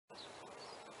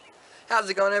How's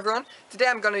it going, everyone? Today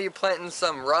I'm going to be planting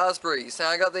some raspberries. Now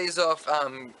I got these off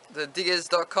the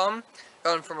diggers.com,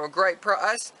 got them from a great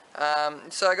price.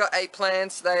 So I got 8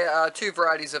 plants. They are 2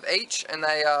 varieties of each, and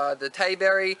they are the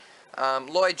Tayberry,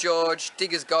 Lloyd George,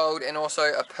 Digger's Gold, and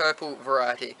also a purple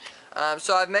variety.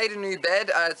 So I've made a new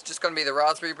bed. It's just going to be the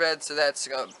raspberry bed, so that's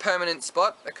a permanent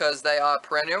spot because they are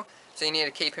perennial, so you need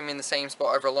to keep them in the same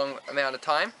spot over a long amount of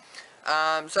time.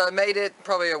 So I made it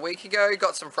probably a week ago,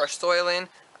 got some fresh soil in.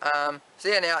 So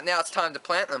yeah, now it's time to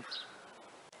plant them.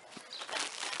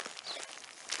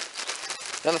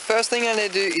 Now the first thing I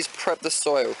need to do is prep the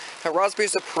soil. Now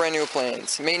raspberries are perennial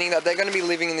plants, meaning that they're going to be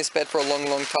living in this bed for a long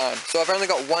time. So I've only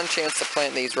got one chance to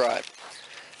plant these right.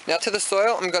 Now to the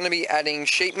soil, I'm going to be adding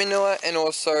sheep manure and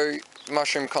also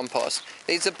mushroom compost.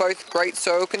 These are both great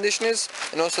soil conditioners,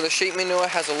 and also the sheep manure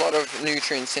has a lot of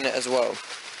nutrients in it as well.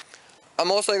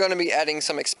 I'm also going to be adding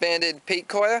some expanded peat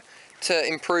coir to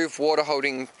improve water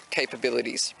holding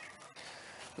capabilities.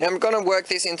 Now I'm going to work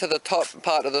this into the top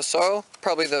part of the soil,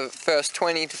 probably the first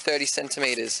 20 to 30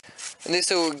 centimeters, and this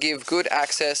will give good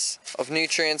access of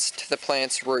nutrients to the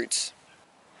plant's roots.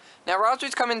 Now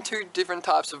raspberries come in 2 different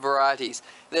types of varieties.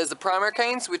 There's the primary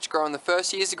canes, which grow in the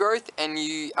first year's growth, and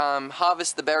you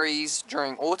harvest the berries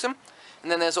during autumn.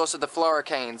 And then there's also the flora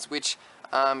canes, which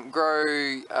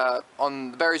the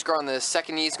berries grow on the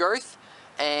second year's growth,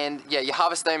 and yeah, you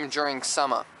harvest them during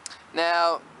summer.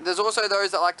 Now there's also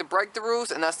those that like to break the rules,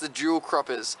 and that's the dual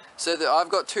croppers. So I've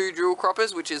got 2 dual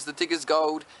croppers, which is the Digger's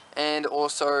Gold and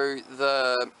also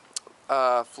the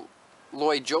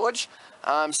Lloyd George.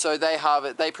 So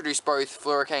they produce both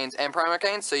flora canes and primary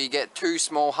canes, so you get 2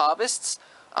 small harvests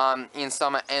in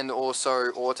summer and also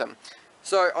autumn.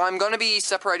 So I'm going to be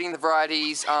separating the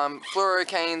varieties, flora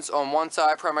canes on one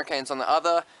side, primary canes on the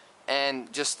other,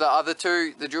 and just the other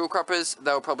 2, the dual croppers,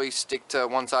 they'll probably stick to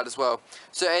one side as well.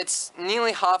 So it's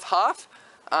nearly half-half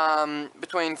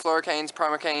between flora canes,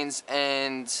 primary canes,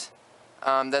 and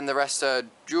then the rest are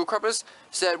dual croppers.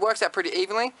 So it works out pretty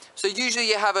evenly. So usually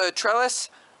you have a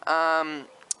trellis.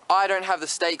 I don't have the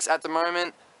stakes at the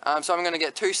moment, so I'm going to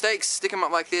get 2 stakes, stick them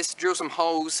up like this, drill some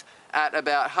holes at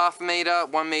about ½ meter,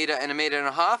 1 meter, and 1.5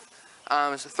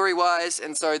 meters. So 3 wires,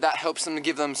 and so that helps them to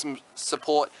give them some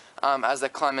support as they're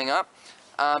climbing up.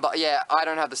 But yeah, I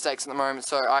don't have the stakes at the moment,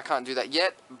 so I can't do that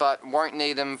yet, but won't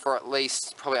need them for at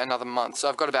least probably another month. So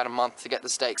I've got about a month to get the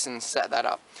stakes and set that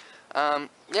up.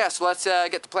 Yeah, so let's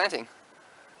get to planting.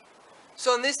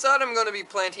 So on this side, I'm going to be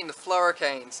planting the flora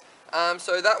canes.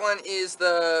 So that one is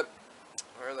the,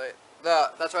 where are they?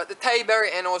 That's right, the Tayberry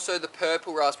and also the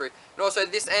purple raspberry. And also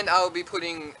this end I'll be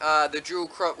putting the dual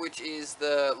crop, which is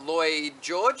the Lloyd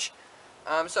George.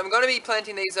 So I'm going to be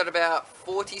planting these at about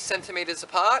 40 centimeters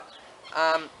apart.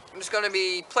 I'm just going to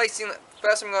be placing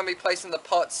the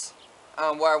pots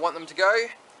where I want them to go,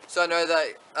 so I know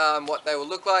that what they will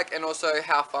look like and also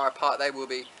how far apart they will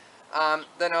be.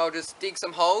 Then I'll just dig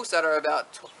some holes that are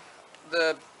about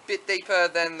the bit deeper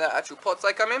than the actual pots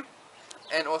they come in,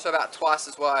 and also about twice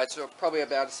as wide, so probably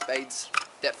about a spade's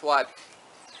depth wide.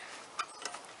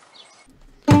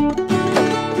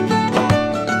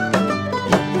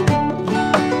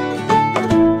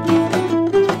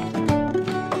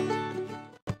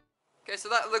 Okay, so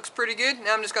that looks pretty good.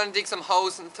 Now I'm just going to dig some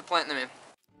holes to plant them in.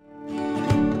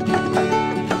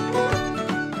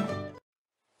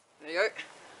 There you go.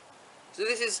 So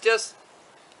this is just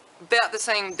about the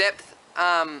same depth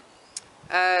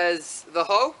as the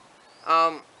hole.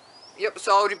 Yep,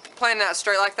 so I'll be planting that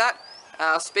straight like that.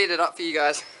 I'll speed it up for you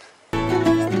guys.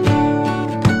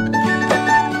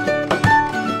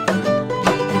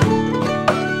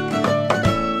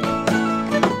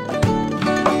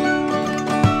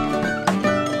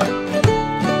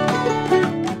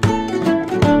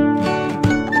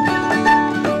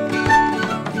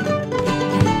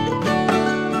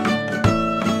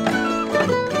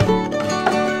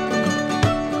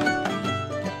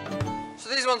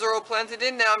 Ones are all planted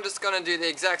in. Now I'm just going to do the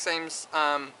exact same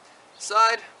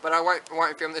side, but I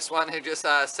won't film this one. It'll just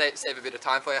save a bit of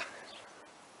time for you.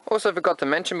 Also forgot to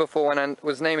mention before when I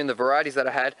was naming the varieties that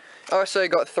I had, I also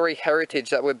got 3 heritage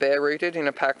that were bare rooted in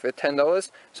a pack for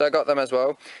 $10, so I got them as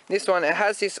well. This one, it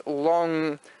has this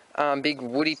long big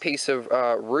woody piece of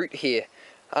root here.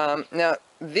 Now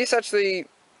this actually,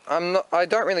 I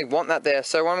don't really want that there,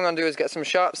 so what I'm going to do is get some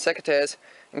sharp secateurs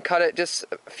and cut it just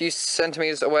a few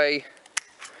centimeters away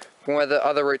from where the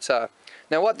other roots are.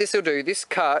 Now what this will do, this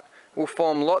cut will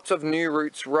form lots of new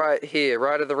roots right here,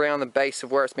 right around the base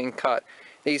of where it's been cut.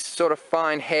 These sort of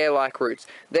fine hair-like roots.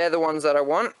 They're the ones that I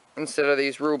want, instead of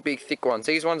these real big thick ones.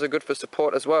 These ones are good for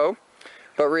support as well,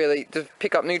 but really, to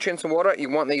pick up nutrients and water, you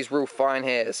want these real fine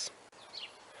hairs.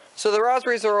 So the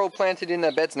raspberries are all planted in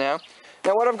their beds now.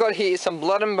 Now what I've got here is some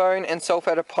blood and bone and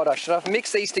sulfate of potash. And I've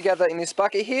mixed these together in this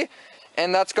bucket here,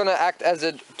 and that's going to act as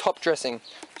a top dressing.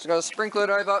 So I'm going to sprinkle it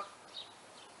over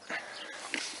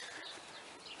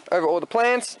all the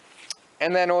plants,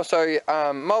 and then also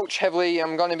mulch heavily.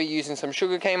 I'm going to be using some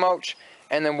sugarcane mulch,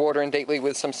 and then watering deeply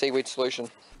with some seaweed solution.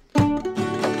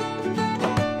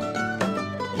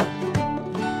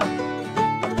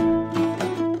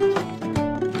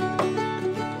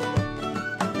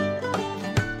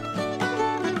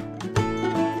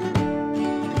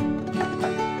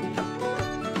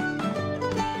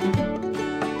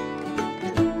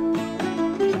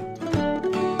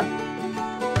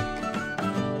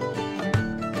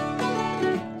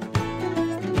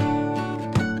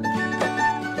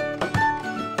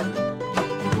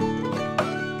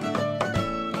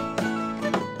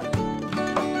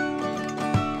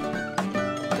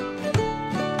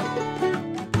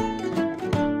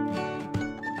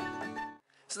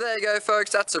 So there you go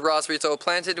folks, that's the raspberries all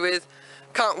planted with.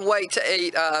 Can't wait to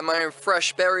eat my own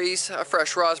fresh berries,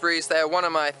 fresh raspberries. They're one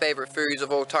of my favourite foods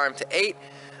of all time to eat.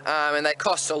 And they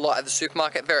cost a lot at the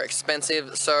supermarket, very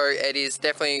expensive, so it is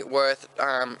definitely worth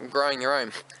growing your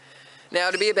own. Now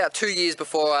it'll be about 2 years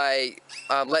before I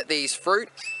let these fruit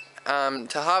to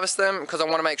harvest them, because I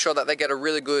want to make sure that they get a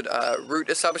really good root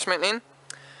establishment in.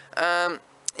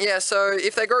 Yeah, so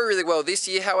if they grow really well this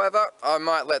year, however, I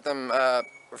might let them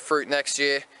fruit next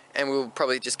year, and we'll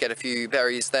probably just get a few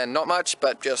berries then. Not much,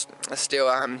 but just still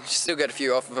get a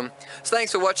few off of them. So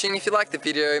thanks for watching. If you liked the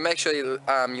video, make sure you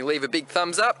leave a big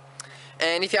thumbs up,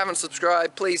 and if you haven't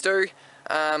subscribed, please do.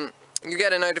 You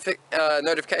get a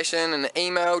notification and an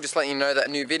email just letting you know that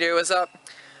a new video is up.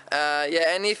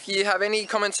 Yeah, and if you have any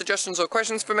comments, suggestions or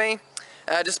questions for me,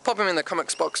 just pop them in the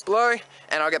comments box below,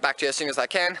 and I'll get back to you as soon as I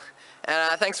can.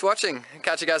 And thanks for watching.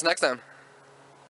 Catch you guys next time.